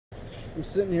I'm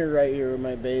sitting here right here with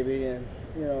my baby, and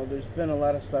there's been a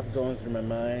lot of stuff going through my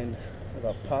mind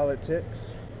about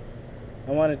politics.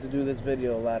 I wanted to do this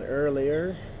video a lot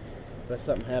earlier, but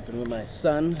something happened with my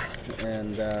son,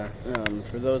 and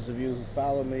for those of you who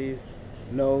follow me,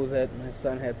 know that my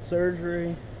son had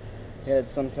surgery. He had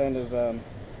some kind of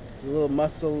little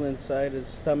muscle inside his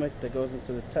stomach that goes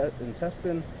into the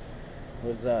intestine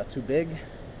was too big,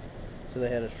 so they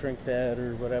had to shrink that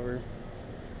or whatever.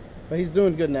 But he's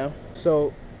doing good now.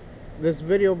 So this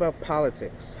video about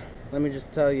politics, let me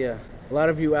just tell you, a lot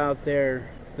of you out there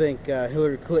think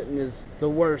Hillary Clinton is the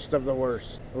worst of the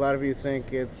worst. A lot of you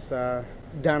think it's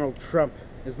Donald Trump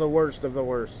is the worst of the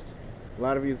worst. A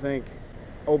lot of you think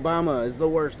Obama is the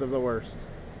worst of the worst.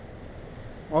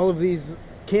 All of these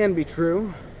can be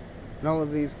true, and all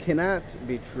of these cannot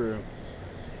be true.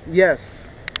 Yes,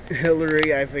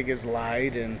 Hillary, I think, has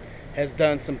lied and has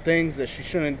done some things that she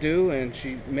shouldn't do, and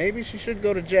maybe she should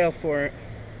go to jail for it.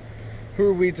 Who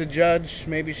are we to judge?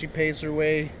 Maybe she pays her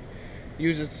way,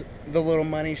 uses the little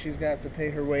money she's got to pay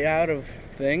her way out of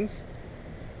things.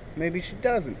 Maybe she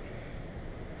doesn't.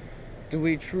 Do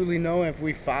we truly know if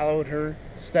we followed her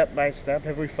step by step?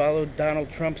 Have we followed Donald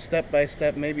Trump step by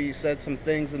step? Maybe he said some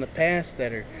things in the past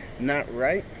that are not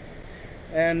right.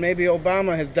 And maybe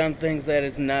Obama has done things that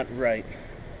is not right.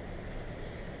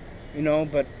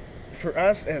 But for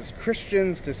us as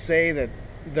Christians to say that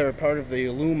they're part of the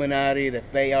Illuminati, that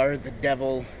they are the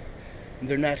devil, and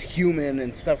they're not human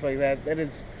and stuff like that, that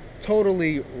is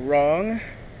totally wrong.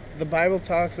 The Bible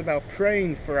talks about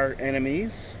praying for our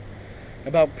enemies,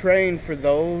 about praying for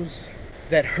those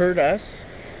that hurt us.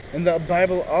 And the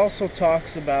Bible also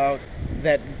talks about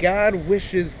that God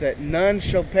wishes that none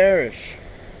shall perish,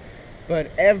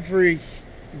 but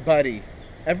everybody,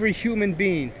 every human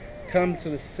being, come to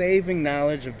the saving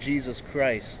knowledge of Jesus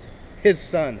Christ, His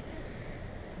Son.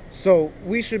 So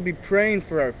we should be praying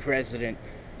for our president,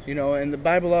 and the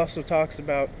Bible also talks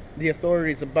about the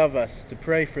authorities above us, to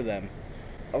pray for them.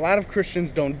 A lot of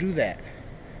Christians don't do that.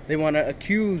 They want to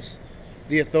accuse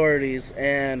the authorities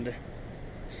and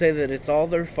say that it's all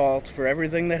their fault for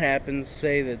everything that happens,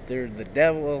 say that they're the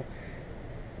devil.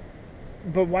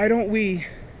 But why don't we,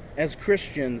 as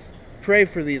Christians, pray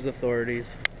for these authorities?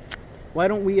 Why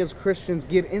don't we as Christians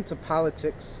get into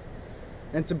politics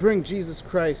and to bring Jesus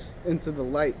Christ into the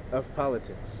light of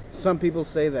politics? Some people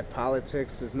say that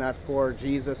politics is not for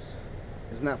Jesus,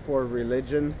 is not for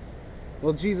religion.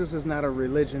 Well, Jesus is not a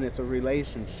religion, it's a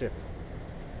relationship.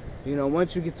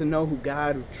 Once you get to know who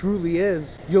God truly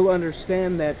is, you'll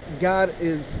understand that God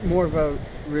is more of a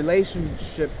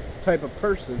relationship type of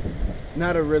person,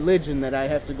 not a religion that I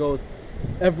have to go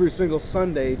every single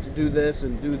Sunday to do this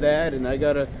and do that, and I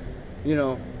gotta,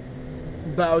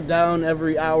 bow down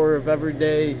every hour of every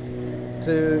day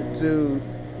to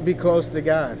be close to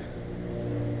God.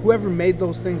 Whoever made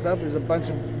those things up is a bunch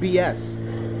of BS.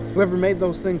 Whoever made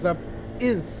those things up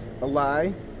is a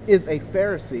lie, is a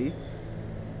Pharisee.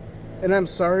 And I'm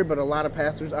sorry, but a lot of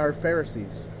pastors are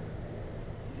Pharisees.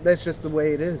 That's just the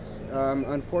way it is.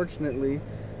 Unfortunately,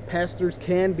 pastors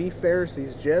can be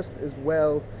Pharisees just as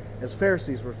well as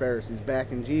Pharisees were Pharisees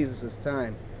back in Jesus'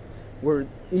 time, where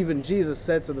even Jesus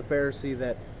said to the Pharisee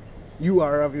that you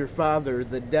are of your father,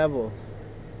 the devil.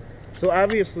 So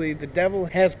obviously, the devil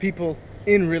has people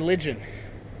in religion.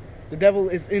 The devil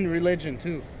is in religion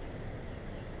too.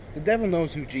 The devil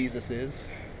knows who Jesus is.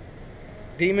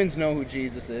 Demons know who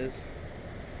Jesus is.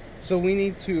 So we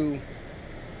need to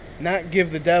not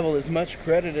give the devil as much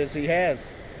credit as he has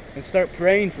and start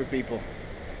praying for people.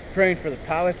 Praying for the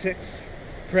politics,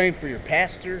 praying for your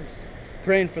pastors,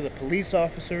 praying for the police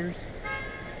officers,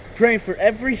 praying for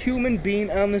every human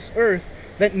being on this earth,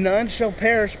 that none shall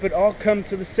perish but all come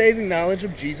to the saving knowledge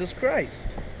of Jesus Christ.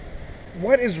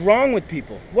 What is wrong with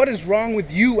people? What is wrong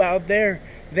with you out there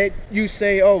that you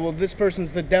say, oh, well, this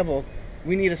person's the devil,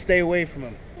 we need to stay away from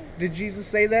him? Did Jesus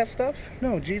say that stuff?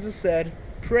 No, Jesus said,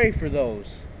 pray for those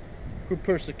who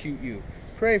persecute you.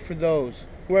 Pray for those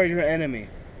who are your enemy.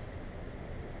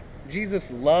 Jesus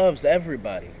loves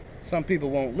everybody. Some people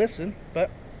won't listen, but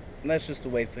that's just the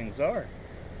way things are.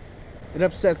 It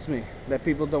upsets me that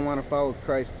people don't want to follow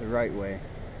Christ the right way.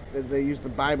 They use the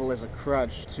Bible as a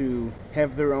crutch to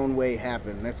have their own way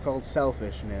happen. That's called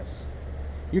selfishness.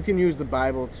 You can use the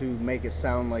Bible to make it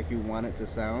sound like you want it to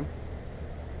sound.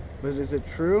 But is it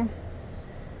true?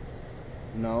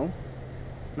 No,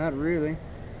 not really.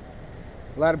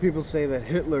 A lot of people say that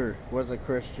Hitler was a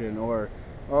Christian, or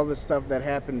all the stuff that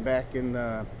happened back in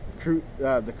the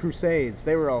Crusades,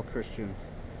 they were all Christians.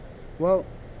 Well,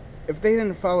 if they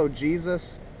didn't follow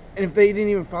Jesus, and if they didn't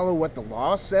even follow what the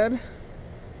law said,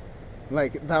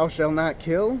 like thou shalt not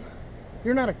kill,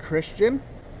 You're not a Christian.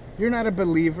 You're not a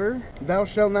believer. Thou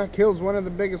shalt not kill is one of the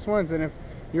biggest ones. And if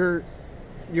you're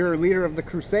a leader of the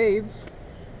Crusades,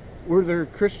 were there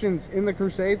Christians in the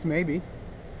Crusades? Maybe.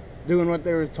 Doing what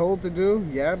they were told to do?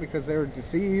 Yeah, because they were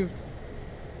deceived.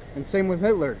 And same with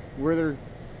Hitler. Were there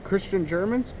Christian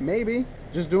Germans? Maybe.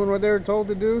 Just doing what they were told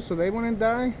to do so they wouldn't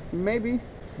die? Maybe.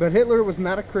 But Hitler was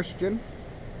not a Christian.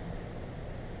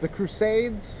 The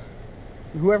Crusades,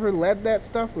 whoever led that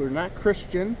stuff, were not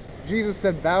Christians. Jesus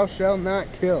said, thou shalt not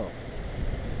kill.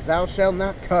 Thou shalt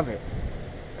not covet.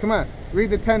 Come on, read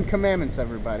the 10 Commandments,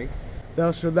 everybody.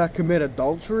 Thou shalt not commit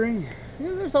adultery.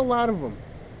 Yeah, there's a lot of them.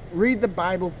 Read the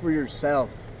Bible for yourself.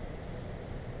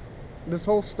 This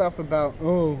whole stuff about,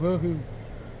 oh,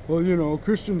 well, you know,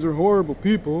 Christians are horrible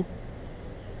people.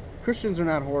 Christians are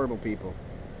not horrible people.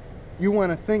 You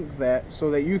want to think that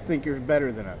so that you think you're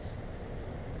better than us.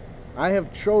 I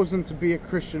have chosen to be a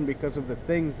Christian because of the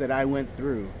things that I went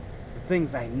through, the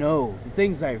things I know, the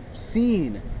things I've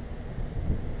seen.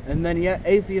 And then yet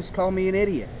atheists call me an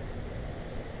idiot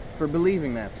for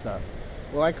believing that stuff.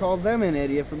 Well, I call them an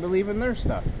idiot for believing their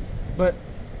stuff. But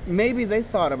maybe they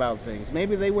thought about things.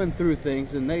 Maybe they went through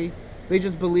things and they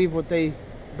just believe what they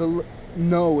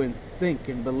know and think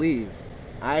and believe.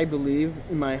 I believe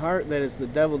in my heart that it's the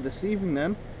devil deceiving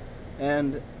them,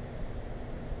 and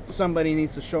somebody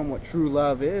needs to show them what true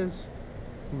love is,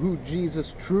 who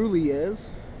Jesus truly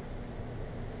is.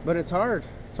 But it's hard.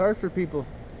 It's hard for people.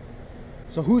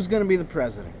 So who's going to be the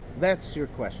president? That's your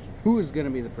question. Who is going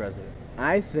to be the president?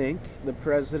 I think the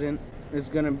president is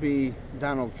going to be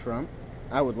Donald Trump.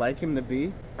 I would like him to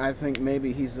be. I think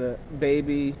maybe he's a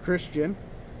baby Christian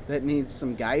that needs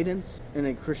some guidance in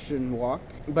a Christian walk.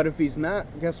 But if he's not,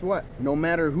 guess what? No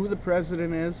matter who the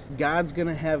president is, God's going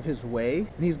to have his way.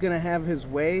 And he's going to have his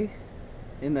way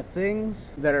in the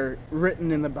things that are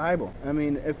written in the Bible. I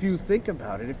mean, if you think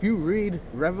about it, if you read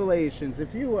Revelations,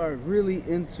 if you are really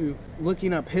into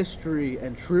looking up history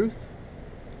and truth,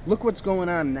 look what's going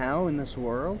on now in this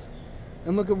world.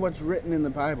 And look at what's written in the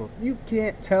Bible. You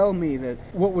can't tell me that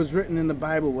what was written in the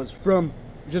Bible was from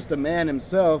just a man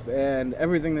himself and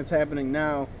everything that's happening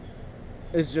now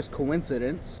is just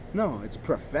coincidence. No, it's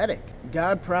prophetic.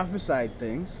 God prophesied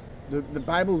things. The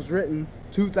Bible's written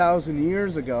 2,000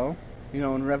 years ago, you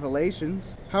know, in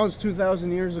Revelations. How does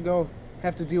 2,000 years ago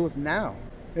have to deal with now?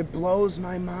 It blows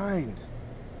my mind.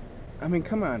 I mean,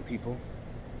 come on, people.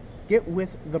 Get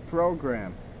with the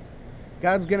program.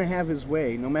 God's going to have his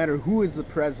way, no matter who is the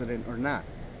president or not.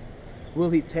 Will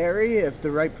he tarry if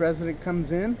the right president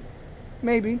comes in?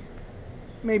 Maybe.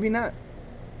 Maybe not.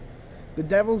 The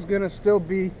devil's going to still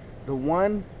be the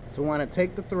one to want to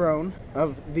take the throne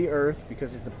of the earth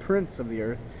because he's the prince of the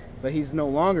earth. But he's no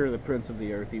longer the prince of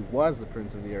the earth. He was the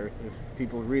prince of the earth, if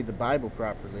people read the Bible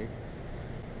properly.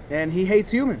 And he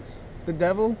hates humans. The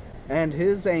devil and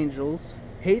his angels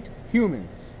hate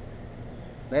humans.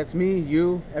 That's me,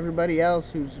 you, everybody else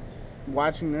who's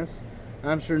watching this.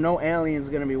 I'm sure no alien's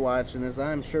going to be watching this.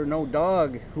 I'm sure no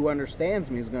dog who understands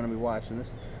me is going to be watching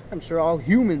this. I'm sure all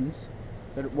humans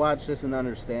that watch this and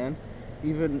understand,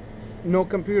 even no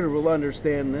computer will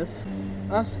understand this.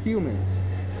 Us humans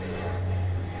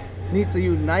need to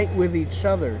unite with each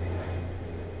other.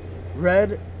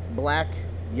 Red, black,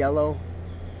 yellow,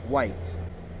 white.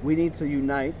 We need to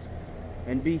unite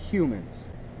and be humans.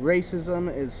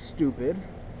 Racism is stupid.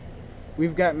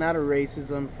 We've gotten out of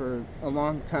racism for a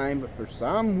long time, but for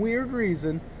some weird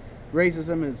reason,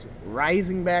 racism is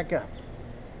rising back up.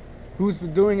 Who's the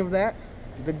doing of that?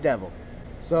 The devil.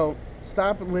 So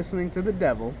stop listening to the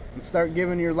devil and start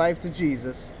giving your life to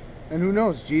Jesus. And who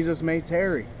knows, Jesus may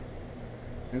tarry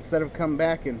instead of come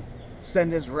back and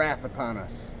send his wrath upon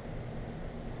us.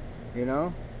 You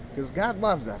know? Because God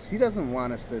loves us. He doesn't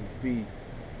want us to be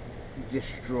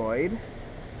destroyed.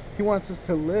 He wants us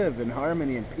to live in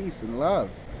harmony and peace and love.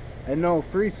 And no,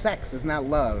 free sex is not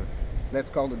love. That's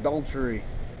called adultery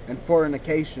and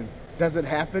fornication. Does it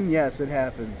happen? Yes, it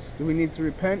happens. Do we need to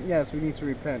repent? Yes, we need to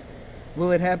repent.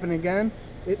 Will it happen again?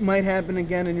 It might happen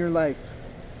again in your life.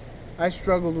 I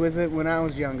struggled with it when I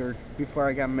was younger, before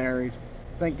I got married.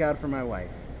 Thank God for my wife.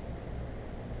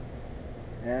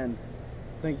 And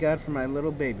thank God for my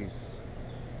little babies.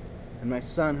 And my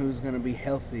son who's going to be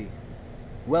healthy,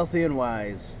 wealthy and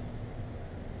wise.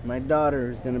 My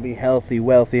daughter is going to be healthy,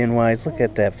 wealthy and wise. Look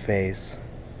at that face.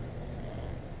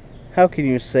 How can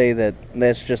you say that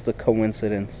that's just a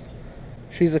coincidence?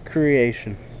 She's a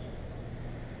creation.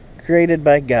 Created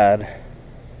by God.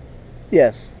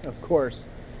 Yes, of course,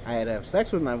 I had to have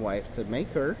sex with my wife to make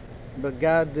her, but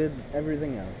God did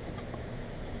everything else.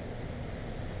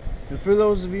 And for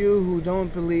those of you who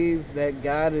don't believe that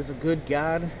God is a good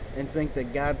God and think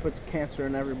that God puts cancer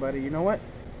in everybody, you know what?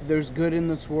 There's good in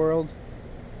this world.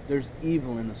 There's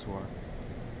evil in this world.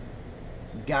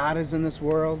 God is in this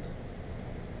world.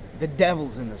 The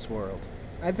devil's in this world.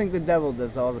 I think the devil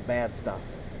does all the bad stuff.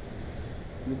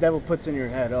 The devil puts in your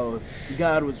head, oh, if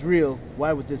God was real,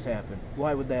 why would this happen?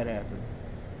 Why would that happen?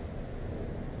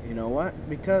 You know what?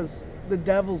 Because the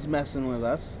devil's messing with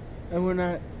us, and we're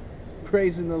not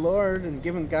praising the Lord and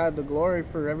giving God the glory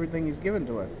for everything He's given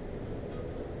to us.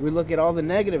 We look at all the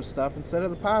negative stuff instead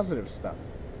of the positive stuff.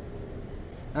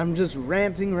 I'm just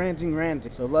ranting.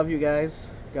 So love you guys.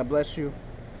 God bless you.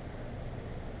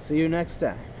 See you next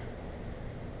time.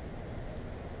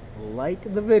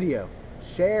 Like the video.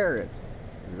 Share it.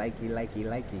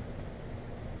 Likey.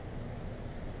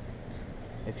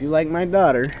 If you like my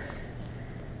daughter,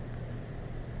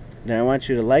 then I want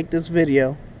you to like this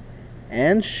video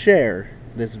and share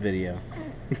this video.